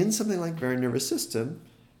 and in something like vagus nervous system,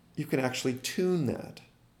 you can actually tune that.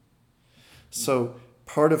 So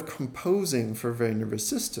part of composing for vagus nervous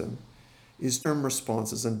system is term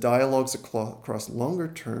responses and dialogues across longer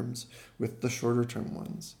terms with the shorter term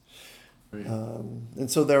ones. Right. And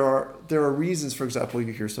so there are reasons. For example,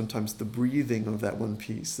 you hear sometimes the breathing of that one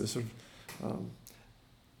piece. This sort of,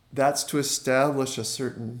 that's to establish a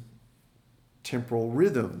certain temporal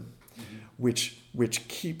rhythm, which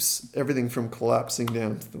keeps everything from collapsing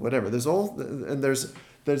down to whatever. There's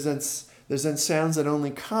then sounds that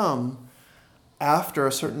only come after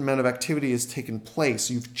a certain amount of activity has taken place.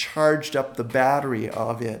 You've charged up the battery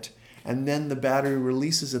of it, and then the battery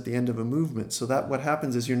releases at the end of a movement. So that what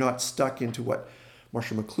happens is you're not stuck into what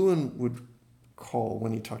Marshall McLuhan would call,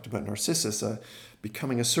 when he talked about Narcissus,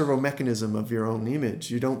 becoming a servo mechanism of your own image.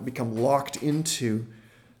 You don't become locked into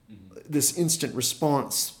this instant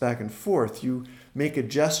response back and forth. You make a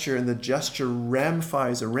gesture, and the gesture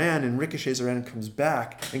ramifies around and ricochets around and comes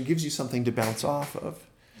back and gives you something to bounce off of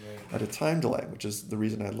at a time delay, which is the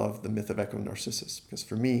reason I love the myth of Echo and Narcissus. Because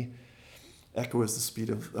for me, echo is the speed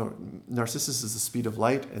of, Narcissus is the speed of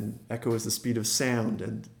light, and echo is the speed of sound.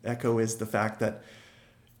 And echo is the fact that,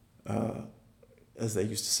 as they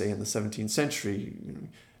used to say in the 17th century,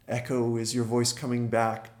 echo is your voice coming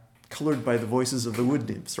back, colored by the voices of the wood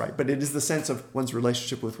nymphs, right? But it is the sense of one's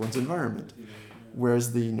relationship with one's environment.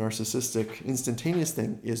 Whereas the narcissistic instantaneous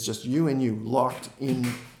thing is just you and you locked in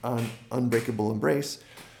an unbreakable embrace.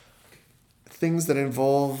 Things that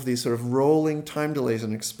involve these sort of rolling time delays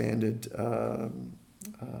and expanded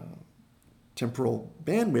temporal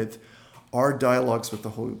bandwidth are dialogues with the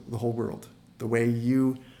whole world. The way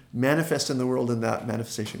you manifest in the world, and that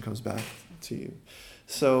manifestation comes back to you.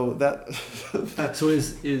 So that so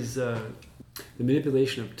is the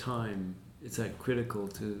manipulation of time, is that critical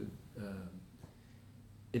to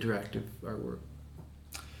interactive artwork?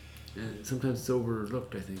 And sometimes it's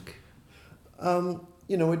overlooked, I think.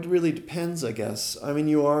 it really depends, I guess. I mean,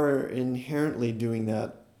 you are inherently doing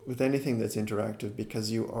that with anything that's interactive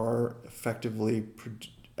because you are effectively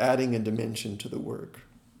adding a dimension to the work.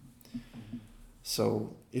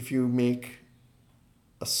 So if you make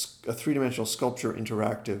a three-dimensional sculpture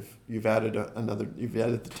interactive, you've added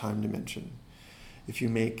the time dimension. If you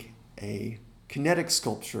make a kinetic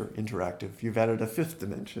sculpture interactive, you've added a fifth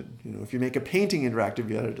dimension. If you make a painting interactive,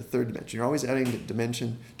 you added a third dimension. You're always adding a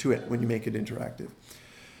dimension to it when you make it interactive.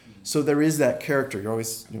 So there is that character. You're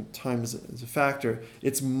always, time is a factor.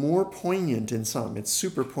 It's more poignant in some. It's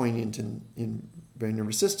super poignant in Very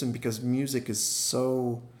Nervous System because music is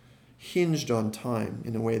so hinged on time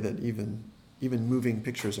in a way that even moving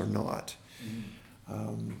pictures are not.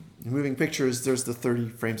 In moving pictures, there's the 30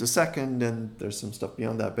 frames a second, and there's some stuff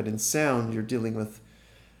beyond that. But in sound, you're dealing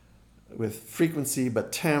with frequency,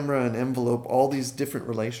 but timbre and envelope, all these different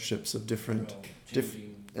relationships of different,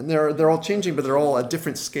 and they're all changing, but they're all at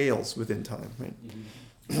different scales within time, right?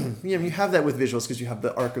 Mm-hmm. You have that with visuals because you have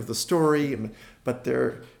the arc of the story, but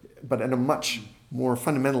at a much more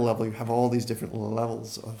fundamental level, you have all these different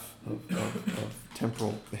levels of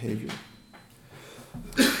temporal behavior.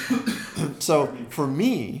 So for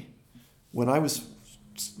me, when I was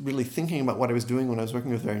really thinking about what I was doing when I was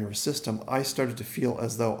working with Very Nervous System, I started to feel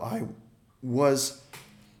as though I was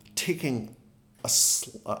taking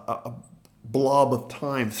a blob of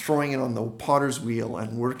time, throwing it on the potter's wheel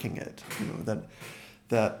and working it.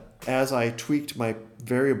 That as I tweaked my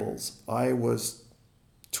variables, I was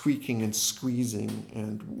tweaking and squeezing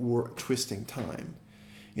and twisting time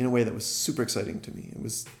in a way that was super exciting to me. It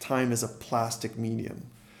was time as a plastic medium,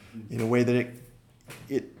 in a way that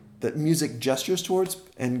that music gestures towards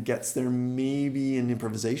and gets there maybe in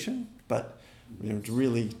improvisation, but to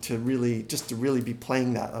really be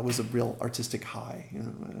playing that was a real artistic high.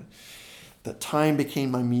 That time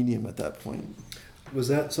became my medium at that point. Was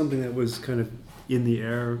that something that was kind of in the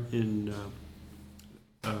air in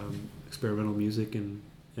experimental music and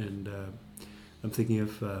I'm thinking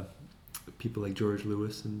of people like George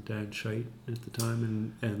Lewis and Dan Scheit at the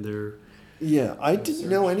time and their I didn't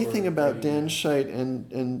know anything about Dan Scheit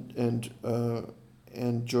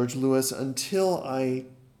and George Lewis until I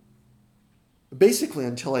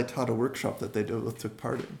taught a workshop that they both took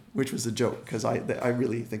part in, which was a joke because I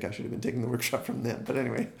really think I should have been taking the workshop from them. But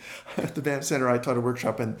anyway, at the Banff Center, I taught a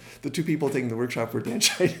workshop, and the two people taking the workshop were Dan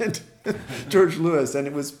Scheit and George Lewis, and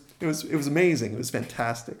it was amazing. It was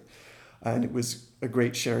fantastic, and it was a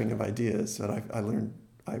great sharing of ideas that I learned.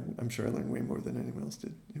 I'm sure I learned way more than anyone else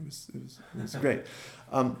did. It was great.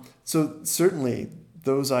 So certainly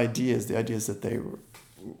those ideas, the ideas that they were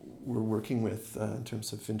working with in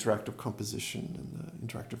terms of interactive composition and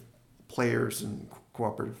interactive players and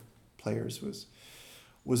cooperative players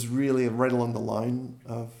was really right along the line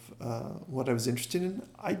of what I was interested in.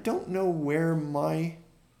 I don't know where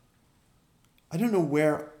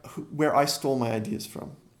I stole my ideas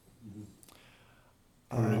from.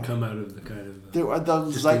 Or to come out of the kind of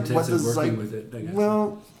just the intensive working with it, I guess.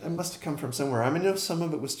 Well, it must have come from somewhere. I mean, I know some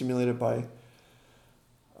of it was stimulated by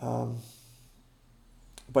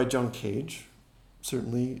John Cage,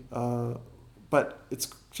 certainly, but it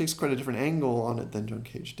takes quite a different angle on it than John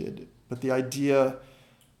Cage did. But the idea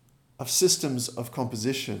of systems of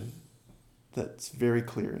composition that's very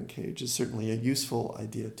clear in Cage is certainly a useful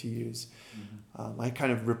idea to use. I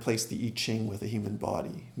kind of replaced the I Ching with a human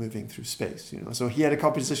body moving through space. So he had a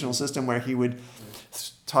compositional system where he would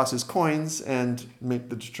toss his coins and make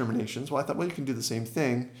the determinations. Well, I thought, you can do the same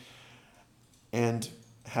thing and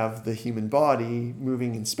have the human body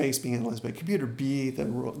moving in space being analyzed by a computer be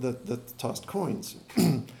the tossed coins.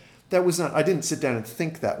 That was not, I didn't sit down and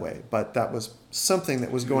think that way, but that was something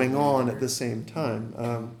that was going on at the same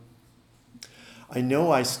time. I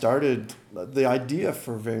know I started the idea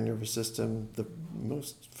for Very Nervous System, the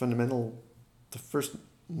most fundamental,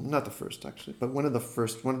 not the first actually, but one of the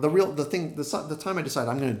first, the time I decided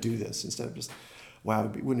I'm going to do this instead of just,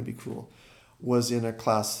 wouldn't it be cool, was in a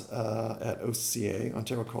class at OCA,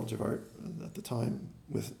 Ontario College of Art at the time,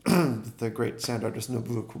 with the great sound artist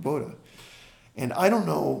Nobuo Kubota. And I don't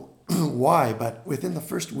know why, but within the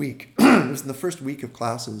first week, it was in the first week of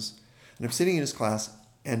classes, and I'm sitting in his class,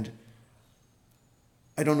 and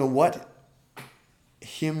I don't know what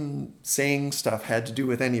him saying stuff had to do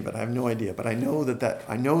with any of it. I have no idea, but I know that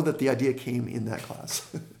the idea came in that class.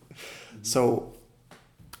 So,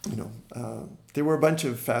 there were a bunch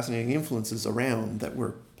of fascinating influences around that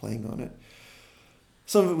were playing on it.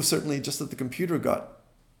 Some of it was certainly just that the computer got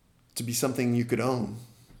to be something you could own,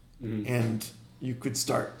 and you could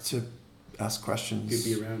start to ask questions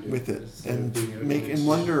with it and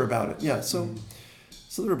wonder about it. Yeah, so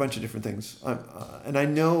So there were a bunch of different things, and I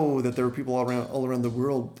know that there were people all around the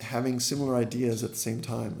world having similar ideas at the same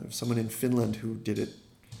time. There was someone in Finland who did it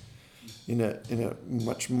in a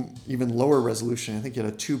much even lower resolution. I think he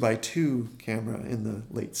had a 2x2 camera in the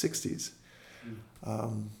late '60s,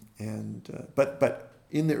 but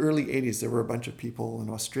in the early '80s there were a bunch of people in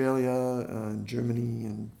Australia and Germany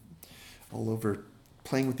and all over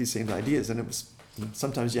playing with these same ideas, and it was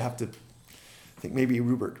sometimes you have to. I think maybe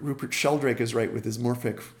Rupert Sheldrake is right with his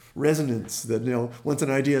morphic resonance that once an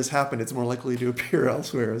idea has happened, it's more likely to appear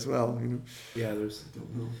elsewhere as well. Yeah, there's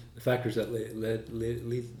the factors that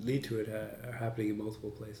lead to it are happening in multiple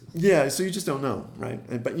places. Yeah, so you just don't know,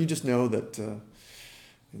 right? But you just know that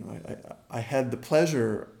I had the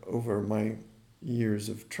pleasure over my years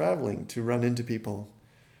of traveling to run into people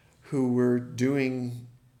who were doing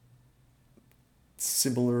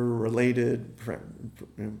similar, related,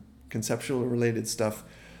 conceptual related stuff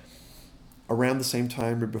around the same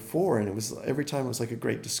time or before, and every time it was like a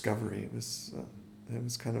great discovery. It was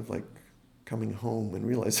kind of like coming home and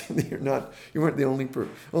realizing that you weren't the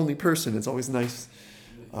only person. It's always nice.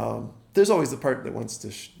 There's always the part that wants to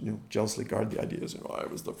jealously guard the ideas. I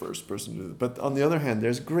was the first person to do it. But on the other hand,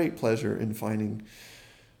 there's great pleasure in finding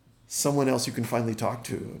someone else you can finally talk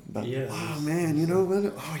to. About, oh man,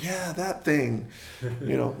 oh yeah, that thing.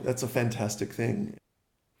 That's a fantastic thing.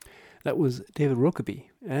 That was David Rokeby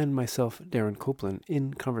and myself, Darren Copeland,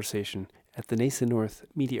 in conversation at the Nason North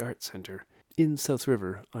Media Arts Centre in South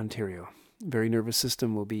River, Ontario. Very Nervous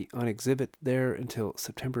System will be on exhibit there until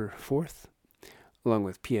September 4th, along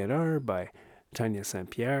with P&R by Tanya St.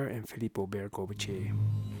 Pierre and Filippo Bergovici.